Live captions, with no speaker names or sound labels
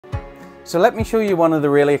So let me show you one of the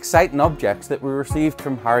really exciting objects that we received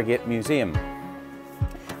from Harrogate Museum.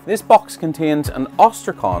 This box contains an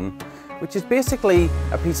ostracon, which is basically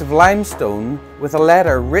a piece of limestone with a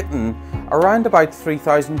letter written around about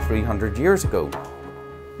 3,300 years ago.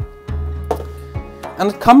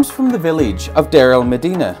 And it comes from the village of Deir el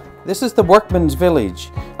Medina. This is the workmen's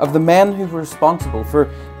village of the men who were responsible for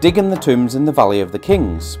digging the tombs in the Valley of the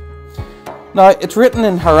Kings. Now, it's written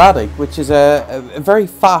in Arabic, which is a very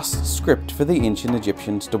fast script for the ancient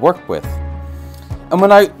Egyptians to work with. And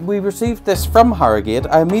when we received this from Harrogate,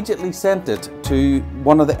 I immediately sent it to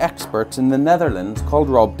one of the experts in the Netherlands called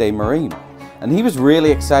Rob de Marie. And he was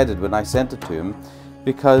really excited when I sent it to him,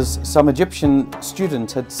 because some Egyptian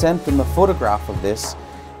students had sent him a photograph of this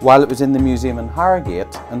while it was in the museum in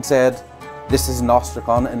Harrogate and said, this is an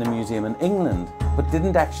ostracon in a museum in England, but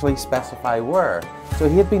didn't actually specify where. So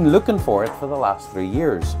he had been looking for it for the last 3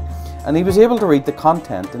 years. And he was able to read the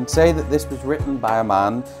content and say that this was written by a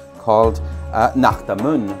man called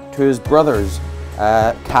No.6 to his brothers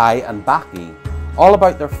Kai and Baki, all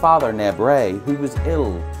about their father Nebre, who was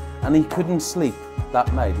ill and he couldn't sleep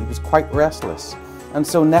that night. He was quite restless. And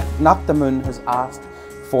so No.6 has asked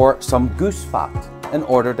for some goose fat in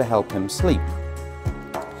order to help him sleep.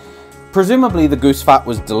 Presumably the goose fat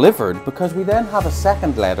was delivered, because we then have a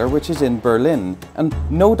second letter which is in Berlin and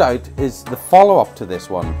no doubt is the follow-up to this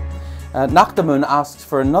one. No.6 asks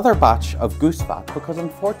for another batch of goose fat because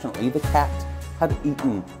unfortunately the cat had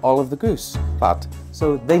eaten all of the goose fat,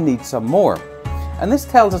 so they need some more. And this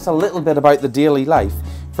tells us a little bit about the daily life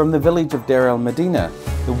from the village of Deir el Medina,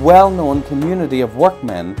 the well-known community of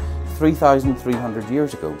workmen 3,300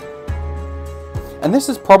 years ago. And this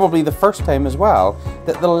is probably the first time as well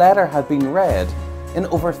that the letter had been read in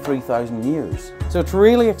over 3,000 years. So it's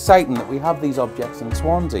really exciting that we have these objects in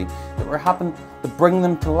Swansea, that we're happy to bring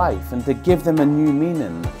them to life and to give them a new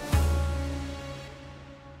meaning